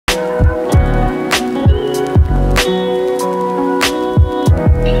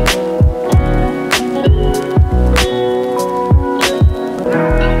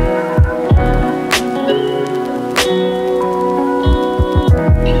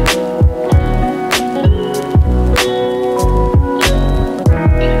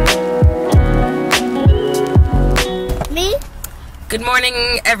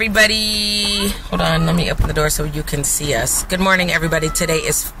morning, everybody. Hold on, let me open the door so you can see us. Good morning, everybody. Today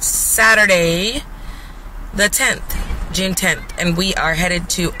is Saturday, the 10th, June 10th, and we are headed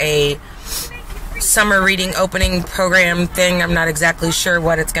to a summer reading opening program thing. I'm not exactly sure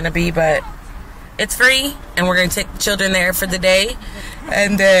what it's going to be, but it's free, and we're going to take the children there for the day,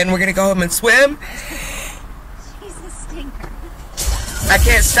 and then we're going to go home and swim. She's a stinker. I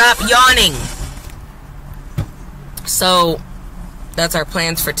can't stop yawning. So that's our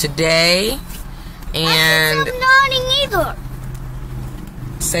plans for today. And I can't stop yawning either.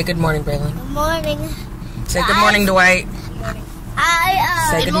 Say good morning, Braylon. Good morning. Say good morning, Dwight.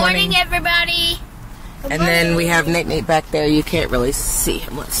 Say good morning, everybody. Good morning. Then we have Nate back there. You can't really see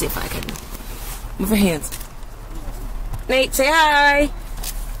him. Let's see if I can move your hands. Nate, say hi.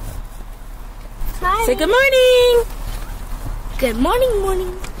 Hi. Say good morning. Good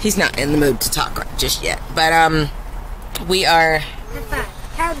morning. He's not in the mood to talk just yet, but we are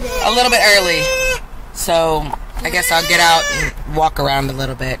a little bit early, so I guess I'll get out and walk around a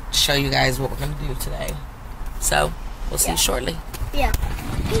little bit, show you guys what we're going to do today. So we'll see you shortly. Yeah.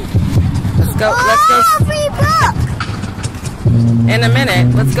 Let's go. Free book. In a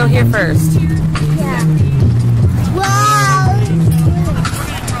minute. Let's go here first. Yeah. Wow.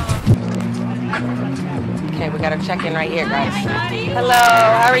 Okay, we got our check-in right here, guys. Hello.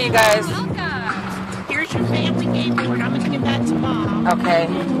 How are you guys? Here's your family game. We're going to give that to Mom. Okay.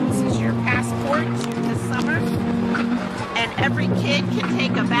 This is your passport this summer. And every kid can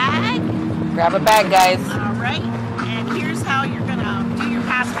take a bag. Grab a bag, guys. All right. And here's how you're going to do your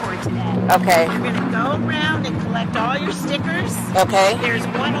passport today. Okay. You're going to go around and collect all your stickers. Okay. There's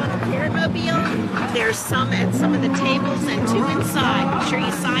one on the Paramobile. There's some at some of the tables and two inside. Make sure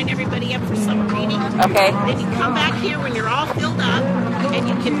you sign everybody up for summer reading. Okay. Then you come back here when you're all filled up, and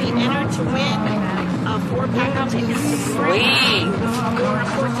you can be entered to win a 4-pack of tickets to Sweet. or a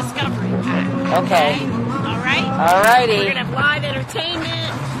Fort Discovery pack. Okay. All right? Alrighty. We're going to have live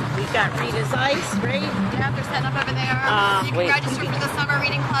entertainment. We've got Rita's Ice, right? Yeah, they're set up over there. You can Wait. register for the summer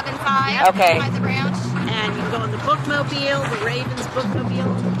reading club inside. Okay. Inside the branch. And you can go on the bookmobile, the Ravens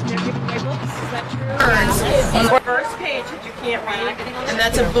bookmobile. They're giving away books. Is that true? On the first page that you can't read, and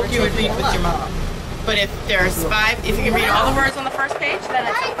that's a book you would read with your mom. But if there's 5, if you can read all the words on the first page, then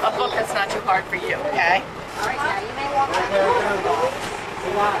it's a book that's not too hard for you, okay? All right, now you may walk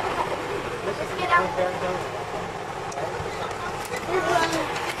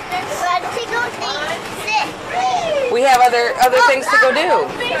We have other things to go do.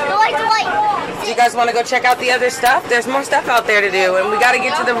 Do you guys want to go check out the other stuff? There's more stuff out there to do, and we got to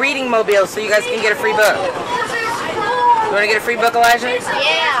get to the reading mobile so you guys can get a free book. You want to get a free book, Elijah?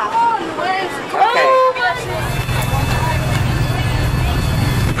 Yeah. Okay.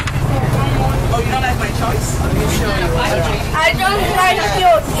 Oh, you don't like my choice? Let me show you. I don't like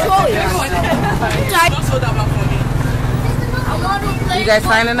your choice. You guys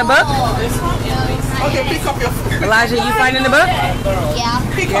finding the book? Okay, pick up your Elijah, you finding the book? Yeah.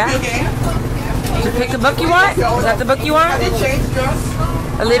 pick up your game. Did you pick the book you want? Is that the book you want? Change girls.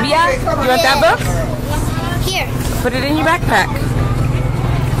 Olivia, you want that book? Here. Put it in your backpack.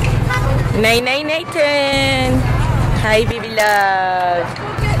 Nathan. Hi, baby love.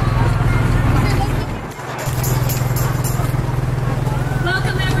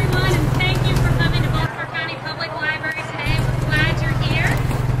 Welcome everyone, and thank you for coming to Baltimore County Public Library today. We're glad you're here.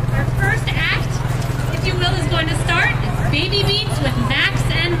 Our first act, if you will, is going to start. It's Baby Beats with Max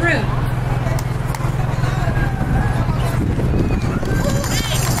and Ruth.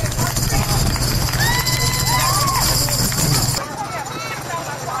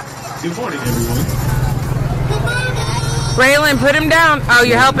 Good morning, everyone. Braylon, put him down. Oh,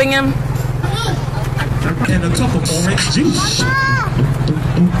 you're helping him? And a cup of orange juice.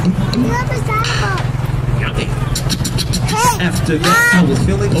 Yummy. After that, I was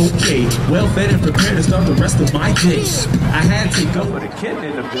feeling okay, well fed and prepared to start the rest of my day. I had to go with a kitten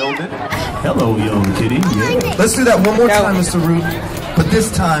in the building. Hello, young kitty. Yeah. Let's do that one more time, Mr. Root. But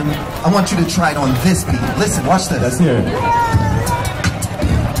this time, I want you to try it on this beat. Listen, watch this. Let's hear it.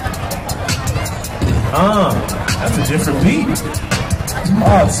 That's a different beat.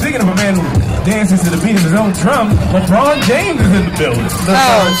 Speaking of a man who dances to the beat of his own drum, LeBron James is in the building.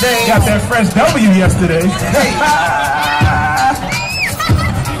 LeBron James. Got that fresh W yesterday. Hey.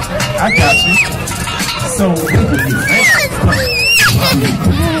 I got you. So, wiggle,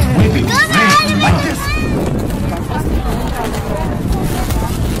 Like this.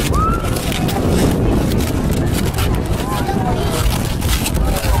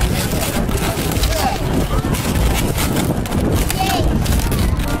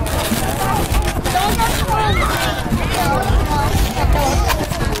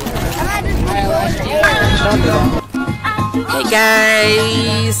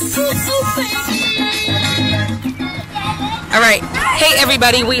 guys. Alright, hey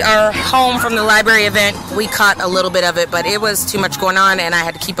everybody, we are home from the library event. We caught a little bit of it, but it was too much going on and I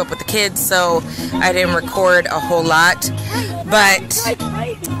had to keep up with the kids, so I didn't record a whole lot. But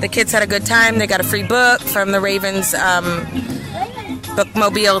the kids had a good time. They got a free book from the Ravens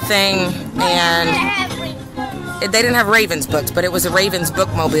bookmobile thing, and they didn't have Ravens books, but it was a Ravens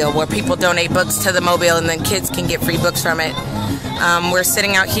bookmobile where people donate books to the mobile and then kids can get free books from it. We're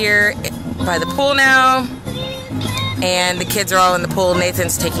sitting out here by the pool now. And the kids are all in the pool.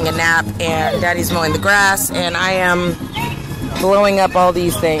 Nathan's taking a nap, and Daddy's mowing the grass, and I am blowing up all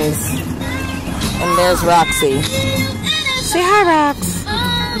these things. And there's Roxy. Say hi,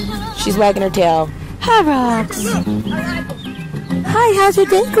 Rox. She's wagging her tail. Hi, Rox. Hi, how's your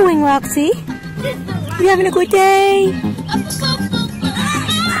day going, Roxy? You having a good day?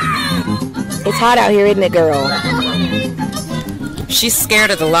 It's hot out here, isn't it, girl? She's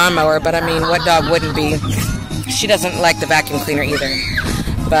scared of the lawnmower, but I mean, what dog wouldn't be? She doesn't like the vacuum cleaner either.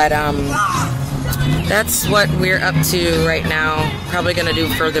 But that's what we're up to right now. Probably gonna do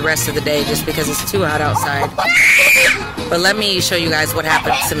for the rest of the day just because it's too hot outside. But let me show you guys what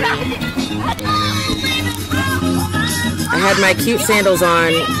happened to me. I had my cute sandals on.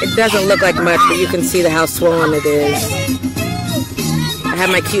 It doesn't look like much, but you can see how swollen it is. I had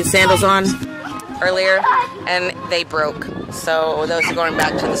my cute sandals on earlier and they broke. So those are going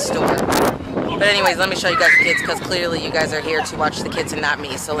back to the store. But anyways, let me show you guys the kids because clearly you guys are here to watch the kids and not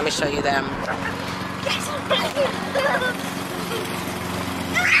me. So let me show you them.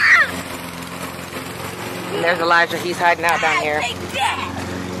 And there's Elijah. He's hiding out down here.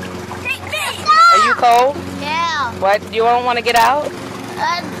 Are you cold? Yeah. What? You don't want to get out?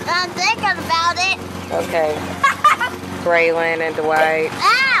 I'm thinking about it. Okay. Braylon and Dwight.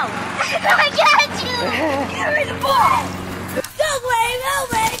 Ow! I got you! Give me the ball! Don't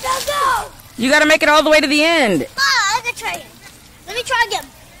wait, don't go! You got to make it all the way to the end. Oh, I can try it. Let me try again.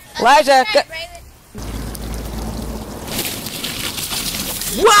 Elijah.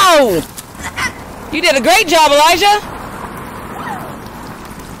 Whoa! You did a great job, Elijah.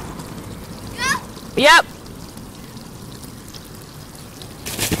 Yep.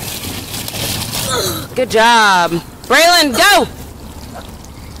 Good job. Braylon, go!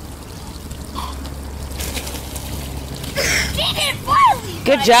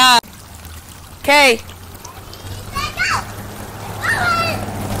 Good job. Okay.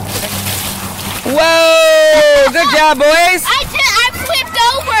 Whoa! Good job, boys. I flipped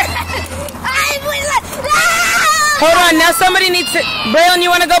over. Hold on, now somebody needs to... Braylon, you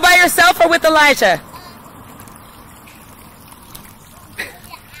want to go by yourself or with Elijah?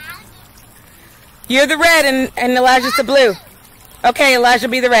 You're the red and Elijah's the blue. Okay, Elijah,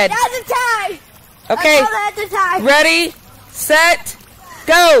 be the red. That's a tie. Okay, That's a tie. ready, set,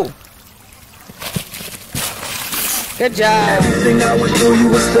 go. Good job. Everything I went through, you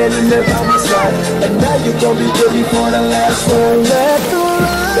were standing there by my side. And now you're gonna be with me for the last one. Let the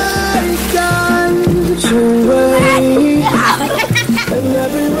light guide your way. And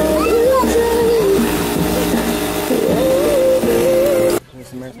everywhere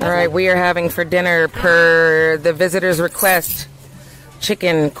All right, we are having for dinner, per the visitor's request,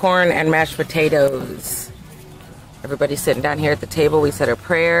 chicken, corn, and mashed potatoes. Everybody's sitting down here at the table. We said our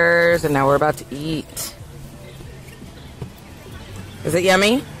prayers, and now we're about to eat. Is it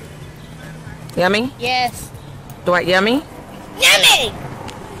yummy? Yummy? Yes. Dwight, yummy? Yummy!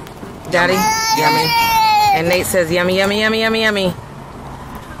 Daddy? Yummy. And Nate says yummy, yummy, yummy, yummy, yummy.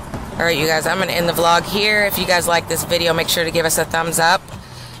 Alright, you guys, I'm going to end the vlog here. If you guys like this video, make sure to give us a thumbs up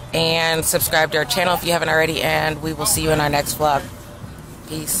and subscribe to our channel if you haven't already, and we will see you in our next vlog.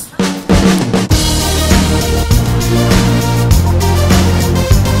 Peace.